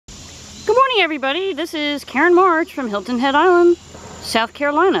Good morning, everybody. This is Karen March from Hilton Head Island, South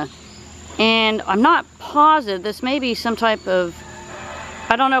Carolina. And I'm not positive, this may be some type of,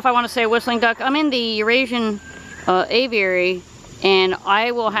 I don't know if I want to say a whistling duck. I'm in the Eurasian Aviary, and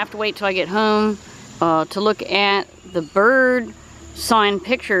I will have to wait till I get home to look at the bird sign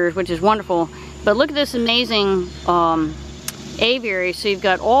pictures, which is wonderful. But look at this amazing aviary. So you've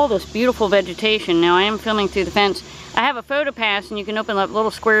got all this beautiful vegetation. Now I am filming through the fence. I have a photo pass and you can open up little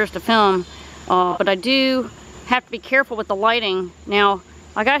squares to film, but I do have to be careful with the lighting. Now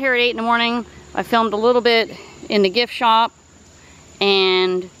I got here at 8 in the morning. I filmed a little bit in the gift shop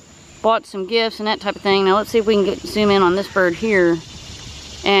and bought some gifts and that type of thing. Now let's see if we can zoom in on this bird here.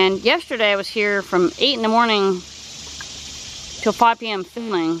 And yesterday I was here from 8 in the morning till 5 p.m.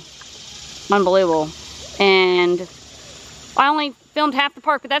 filming. Unbelievable. And I only filmed half the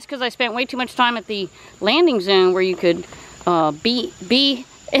park, but that's because I spent way too much time at the landing zone where you could be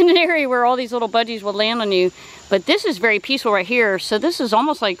in an area where all these little budgies would land on you. But this is very peaceful right here. So this is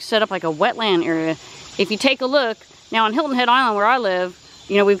almost like set up like a wetland area. If you take a look, now on Hilton Head Island where I live,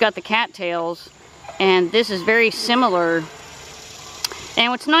 you know, we've got the cattails, and this is very similar.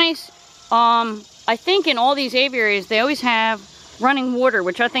 And what's nice, I think in all these aviaries, they always have running water,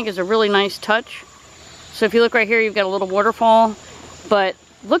 which I think is a really nice touch. So if you look right here, you've got a little waterfall. But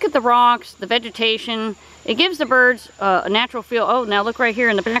look at the rocks, the vegetation. It gives the birds a natural feel. Oh, now look right here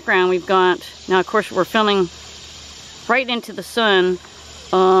in the background. We've got, now of course we're filming right into the sun.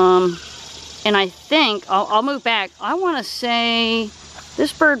 And I think, I'll move back. I want to say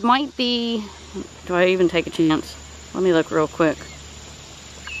this bird might be, do I even take a chance? Let me look real quick.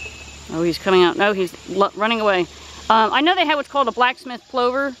 Oh, he's coming out. No, he's running away. I know they have what's called a blacksmith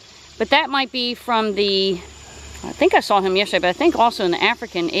plover, but that might be from the, I think I saw him yesterday, but I think also in the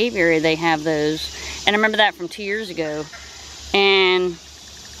African aviary they have those. And I remember that from 2 years ago. And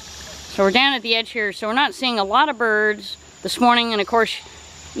so we're down at the edge here, so we're not seeing a lot of birds this morning. And of course,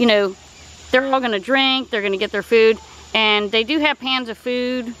 you know, they're all going to drink, they're going to get their food. And they do have pans of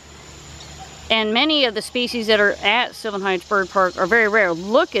food. And many of the species that are at Sylvan Heights Bird Park are very rare.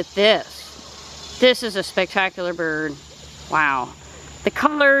 Look at this. This is a spectacular bird. Wow. The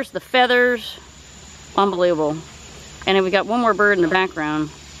colors, the feathers, unbelievable. And then we got one more bird in the background.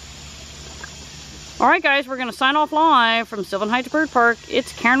 All right, guys, we're going to sign off live from Sylvan Heights Bird Park.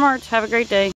 It's Karen March. Have a great day.